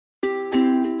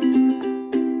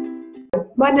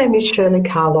My name is Shirley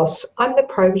Carlos. I'm the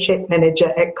Project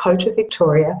Manager at COTA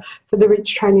Victoria for the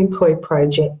Rich Train Employ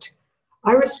project.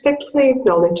 I respectfully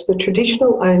acknowledge the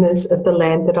traditional owners of the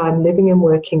land that I'm living and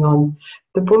working on,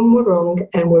 the Boonwurrung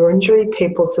and Wurundjeri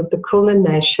peoples of the Kulin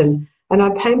Nation, and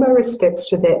I pay my respects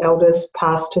to their elders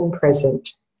past and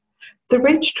present. The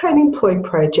Rich Train Employ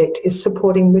project is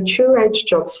supporting mature age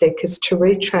job seekers to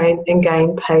retrain and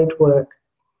gain paid work.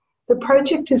 The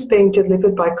project is being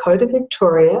delivered by COTA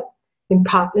Victoria in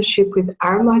partnership with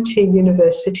RMIT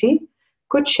University,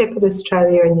 Good Shepherd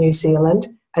Australia and New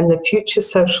Zealand, and the Future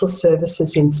Social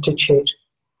Services Institute.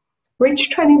 Rich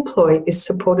Train Employ is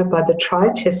supported by the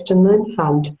Try, Test and Learn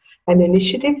Fund, an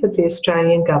initiative of the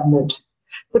Australian Government.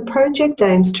 The project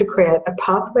aims to create a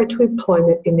pathway to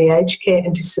employment in the aged care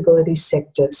and disability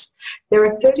sectors. There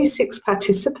are 36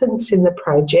 participants in the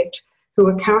project who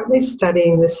are currently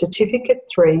studying the Certificate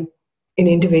 3 in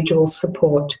individual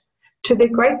support. To their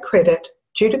great credit,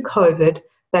 due to COVID,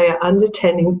 they are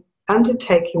undertaking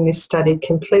this study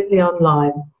completely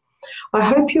online. I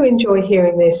hope you enjoy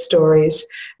hearing their stories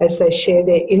as they share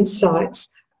their insights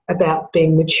about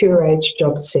being mature age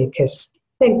job seekers.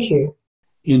 Thank you.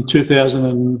 In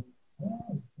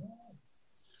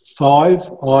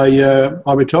 2005,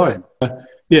 I retired. And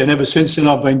ever since then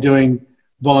I've been doing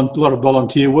a lot of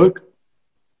volunteer work.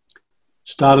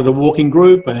 Started a walking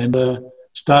group and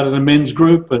started a men's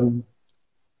group, and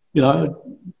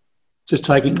just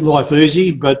taking life easy.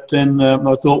 But then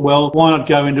I thought, well, why not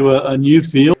go into a new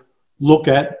field, look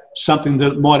at something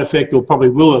that might affect or probably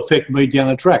will affect me down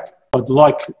the track. I'd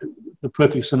like, the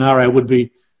perfect scenario would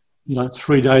be,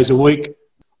 3 days a week.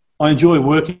 I enjoy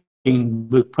working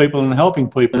with people and helping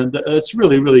people, and it's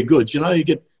really, really good. And I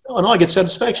get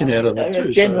satisfaction out of it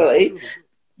too. Generally,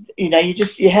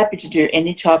 you're happy to do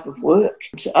any type of work.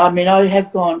 I mean, I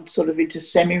have gone sort of into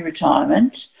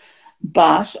semi-retirement,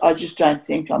 but I just don't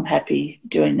think I'm happy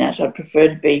doing that. I prefer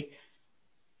to be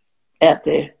out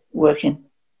there working,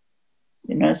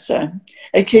 so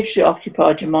it keeps you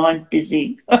occupied, your mind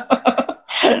busy,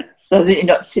 so that you're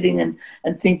not sitting and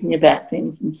thinking about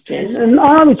things instead. And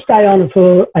I would stay on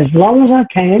for as long as I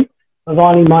can,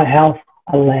 providing my health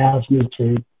allows me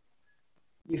to.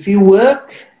 If you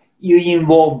work, you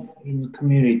involve in the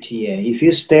community. If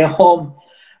you stay home,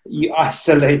 you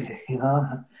isolate,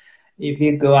 If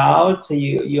you go out,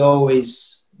 you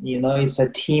always, it's a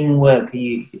teamwork.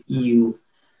 You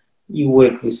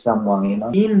work with someone,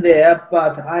 in there.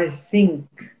 But I think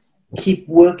keep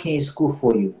working is good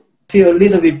for you. Feel a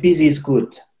little bit busy is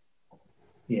good.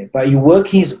 But your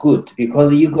working is good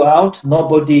because you go out,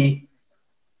 nobody.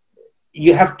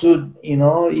 You have to,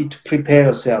 to prepare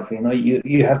yourself.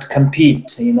 You have to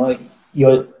compete.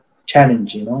 Your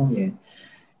challenge.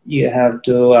 You have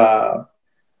to.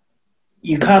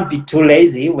 You can't be too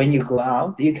lazy when you go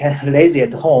out. You can be lazy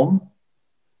at home.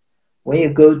 When you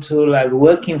go to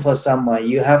working for someone,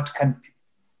 you have to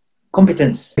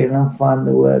competence. Find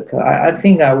the work. I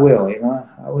think I will.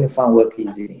 I will find work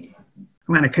easy.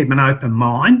 I'm going to keep an open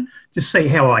mind to see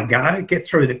how I go, get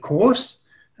through the course,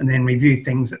 and then review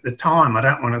things at the time. I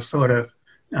don't want to sort of,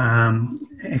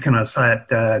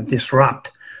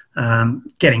 disrupt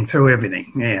getting through everything.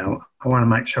 I want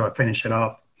to make sure I finish it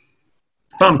off.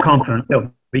 So I'm confident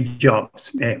there'll be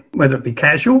jobs, whether it be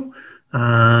casual,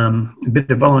 a bit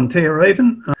of volunteer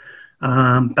even,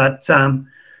 but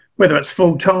whether it's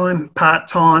full-time,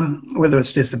 part-time, whether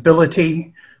it's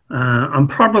disability, I'm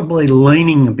probably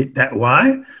leaning a bit that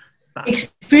way.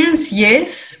 Experience,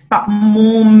 yes, but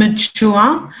more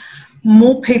mature,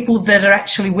 more people that are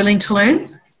actually willing to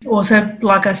learn. Also,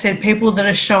 like I said, people that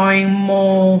are showing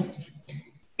more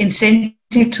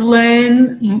incentive to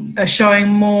learn, are showing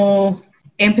more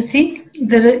empathy,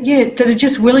 that are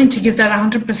just willing to give that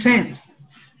 100%.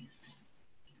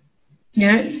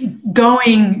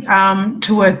 Going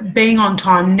to work, being on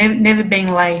time, never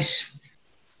being late,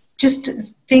 just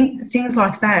things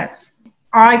like that.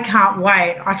 I can't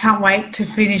wait. I can't wait to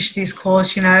finish this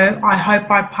course. I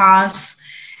hope I pass,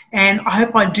 and I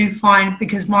hope I do find,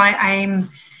 because my aim,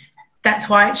 that's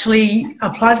why I actually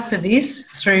applied for this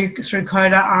through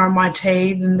COTA,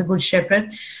 RMIT and the Good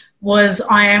Shepherd, was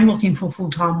I am looking for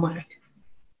full-time work.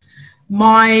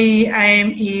 My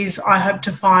aim is I hope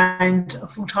to find a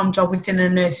full-time job within a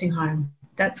nursing home.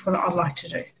 That's what I'd like to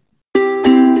do.